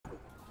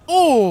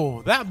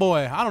Oh, that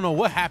boy. I don't know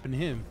what happened to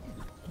him.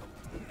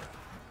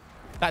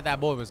 Thought that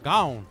boy was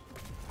gone.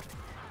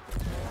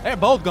 They're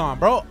both gone,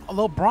 bro.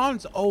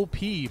 LeBron's OP,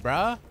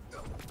 bruh.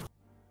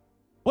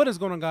 What is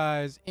going on,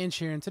 guys? Inch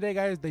here, and today,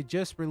 guys, they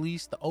just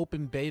released the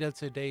open beta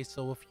today.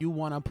 So if you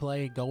want to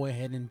play, go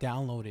ahead and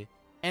download it.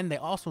 And they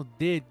also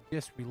did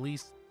just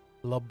release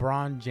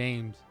LeBron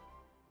James.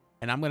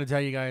 And I'm going to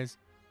tell you guys,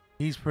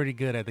 he's pretty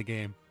good at the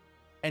game.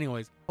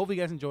 Anyways, hopefully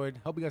you guys enjoyed.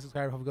 Hope you guys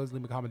subscribe. Hope you guys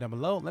leave a comment down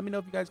below. Let me know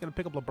if you guys are going to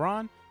pick up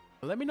LeBron.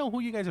 Let me know who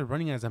you guys are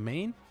running as a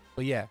main.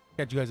 But yeah,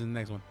 catch you guys in the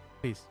next one.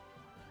 Peace.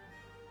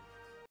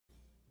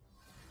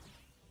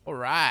 All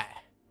right.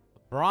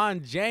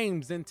 LeBron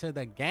James into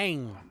the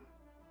game.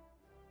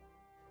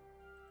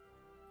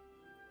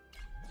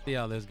 See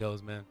how this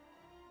goes, man.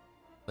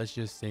 Let's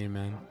just see,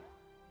 man.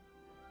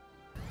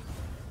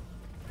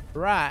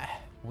 Right.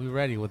 We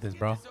ready with this,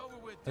 bro.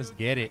 Let's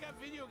get it.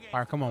 All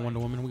right, come on, Wonder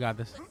Woman. We got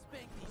this.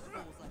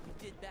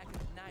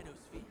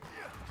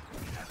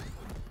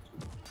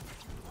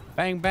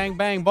 Bang, bang,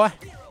 bang, boy.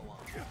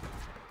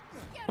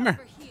 Come here.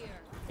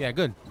 Yeah,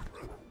 good.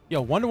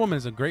 Yo, Wonder Woman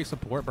is a great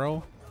support,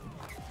 bro.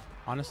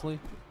 Honestly.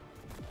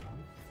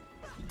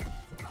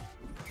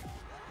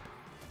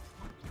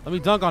 Let me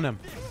dunk on him.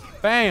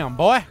 Bam,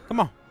 boy.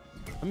 Come on.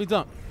 Let me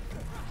dunk.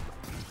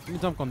 Let me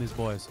dunk on these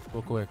boys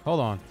real quick. Hold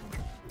on.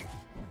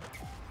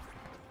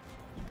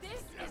 This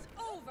is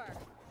over.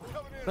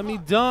 Let me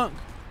dunk.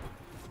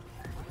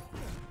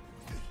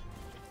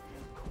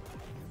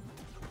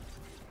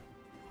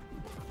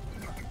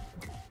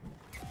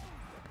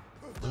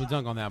 Let me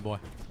dunk on that boy.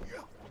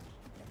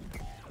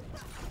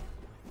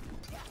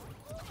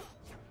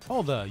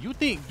 Hold up. You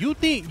think you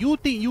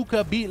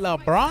could beat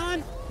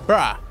LeBron?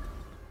 Bruh.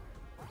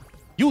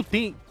 You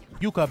think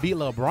you could beat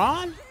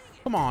LeBron?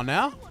 Come on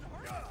now.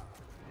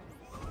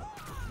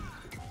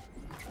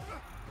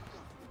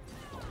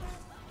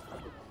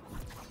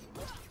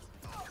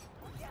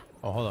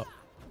 Oh, hold up.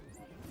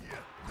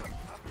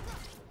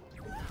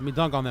 Let me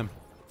dunk on them.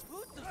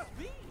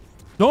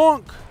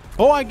 Dunk!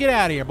 Boy, get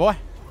out of here, boy.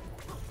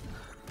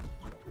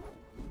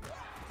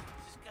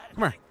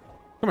 Come here.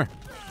 Come here.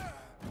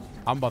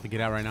 I'm about to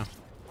get out right now.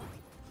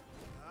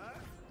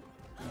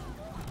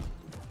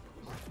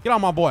 Get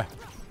on my boy.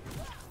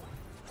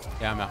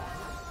 Yeah, I'm out.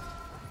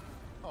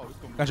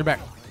 Got your back.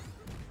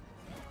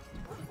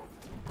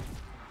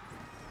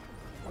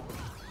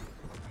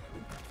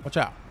 Watch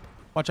out.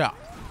 Watch out.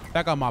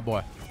 Back on my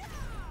boy.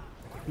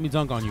 Let me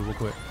dunk on you real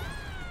quick.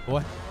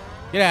 Boy.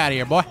 Get out of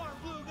here, boy.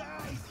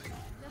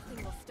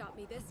 Nothing will stop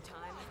me this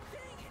time.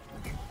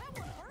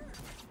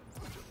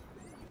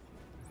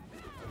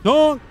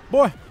 Dunk,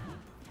 boy.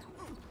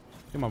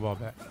 Get my ball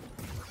back.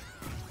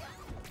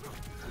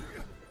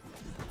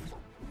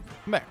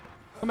 Come back.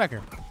 Come back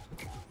here.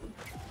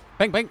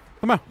 Bang, bang.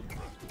 Come on.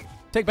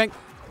 Take bang.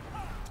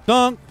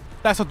 Dunk.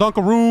 That's a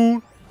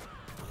dunkaroon.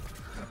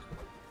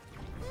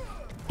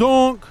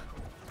 Dunk.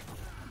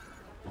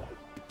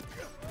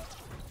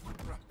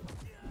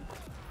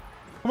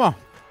 Come on.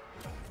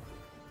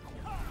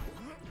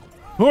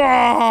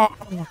 Ah!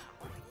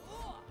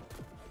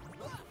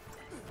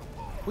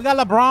 We got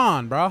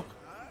LeBron, bro.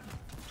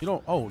 You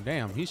don't. Oh,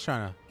 damn. He's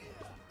trying to.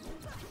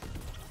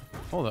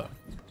 Hold up.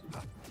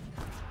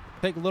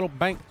 Take a little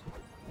bank.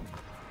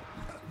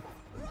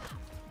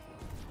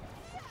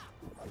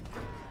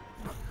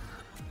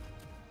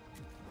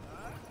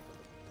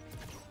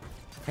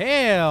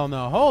 Hell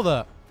no. Hold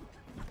up.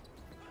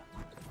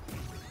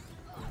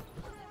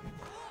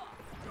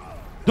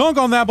 Dunk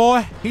on that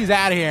boy. He's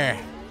out of here.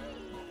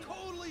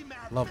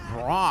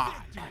 LeBron.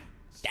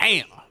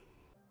 Damn.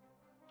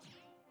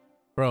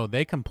 Bro,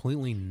 they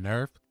completely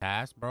nerfed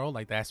pass, bro.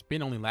 Like, that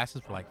spin only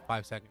lasted for like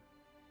 5 seconds.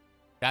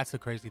 That's the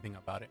crazy thing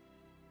about it.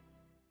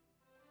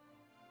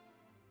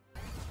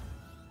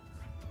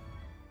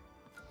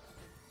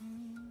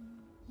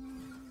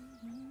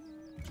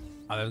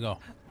 All right, let's go.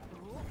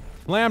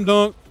 Slam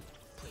dunk.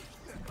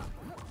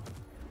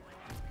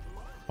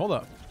 Hold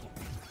up.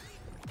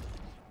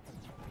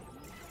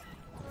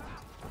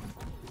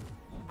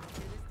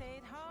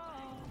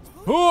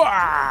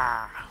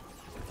 Hooah!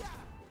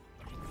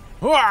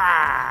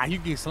 Hooah! You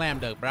get slam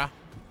dunk, bro.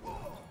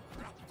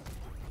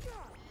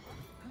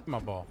 My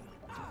ball.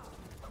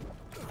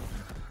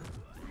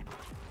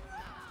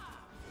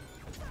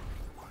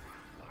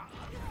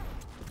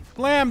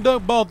 Slam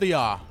dunk both of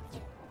y'all.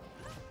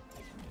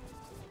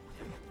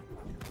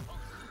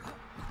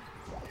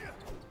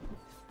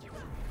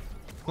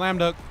 Slam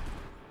dunk.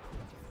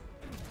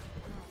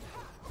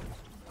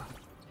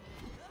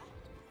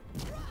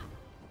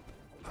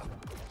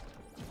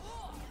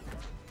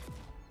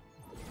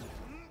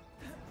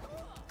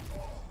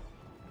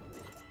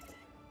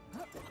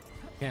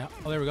 Yeah.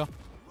 Oh, there we go.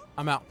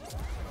 I'm out.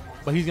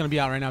 But he's going to be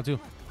out right now, too.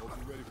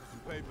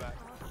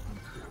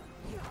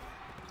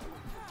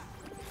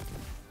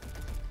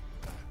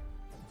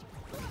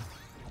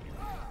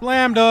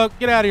 Slam dunk.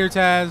 Get out of here,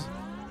 Taz.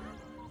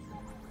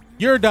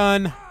 You're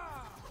done.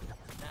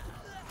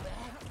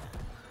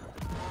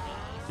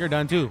 You're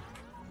done too.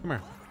 Come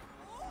here.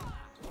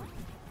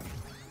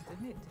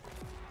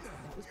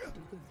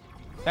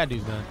 That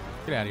dude's done.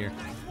 Get out of here.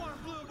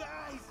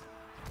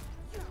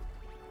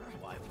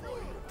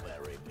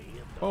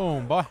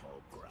 Boom, boy.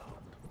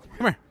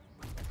 Come here.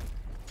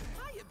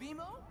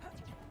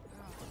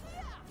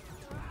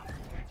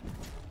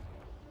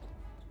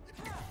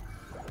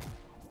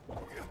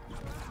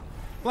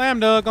 Slam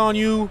dunk on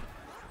you.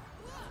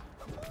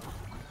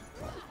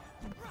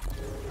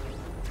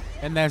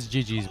 And that's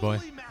GG's, boy.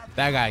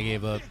 That guy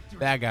gave up.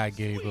 That guy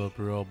gave up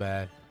real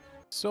bad.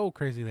 So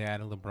crazy they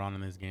added LeBron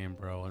in this game,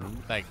 bro.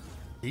 And like,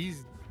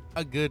 he's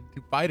a good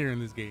fighter in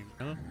this game,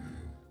 huh?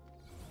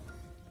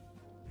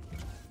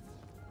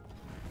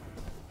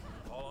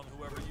 Call on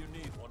whoever you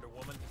need, Wonder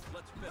Woman.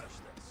 Let's finish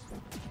this.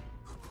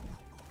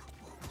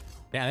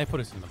 Yeah, they put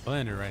us in the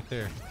blender right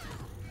there.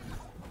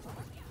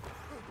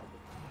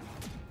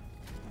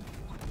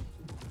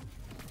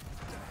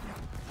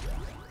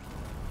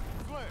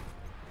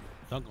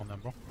 Dunk on them,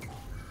 bro.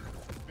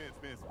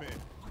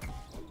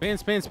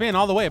 Spin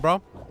all the way,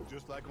 bro.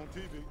 Just like on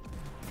TV.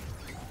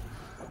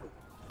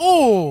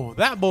 Oh,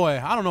 that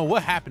boy. I don't know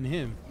what happened to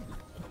him.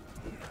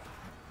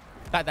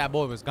 Thought that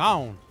boy was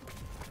gone.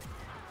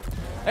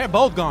 They're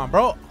both gone,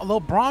 bro.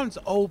 LeBron's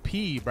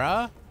OP,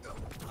 bro.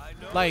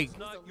 Like, It's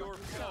not your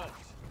fault.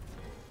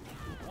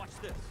 Watch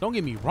this. don't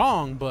get me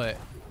wrong, but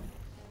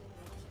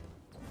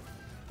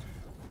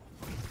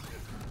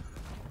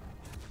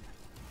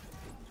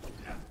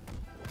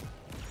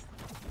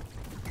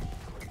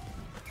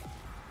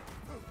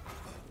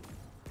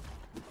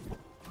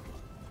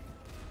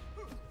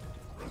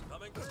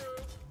Coming through.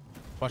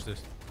 watch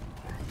this.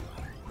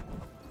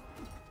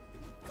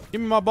 Give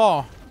me my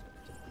ball.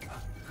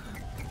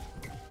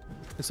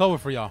 It's over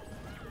for y'all.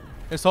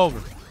 It's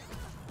over.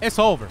 It's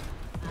over.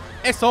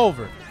 It's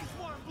over.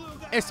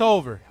 It's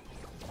over.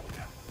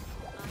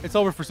 It's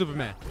over for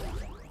Superman.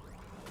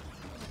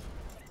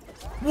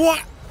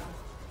 What?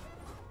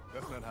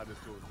 That's not how this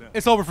goes down.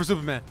 It's over for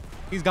Superman.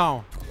 He's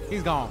gone.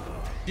 He's gone.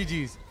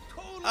 GG's.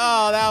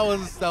 Oh, that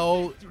was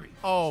so...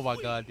 Oh, my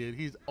God, dude.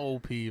 He's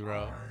OP, bro.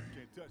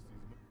 Can't touch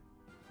these,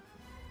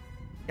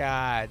 man.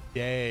 God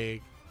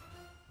dang.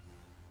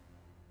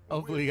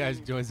 Hopefully you guys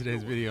enjoyed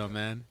today's video,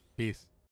 man. Peace.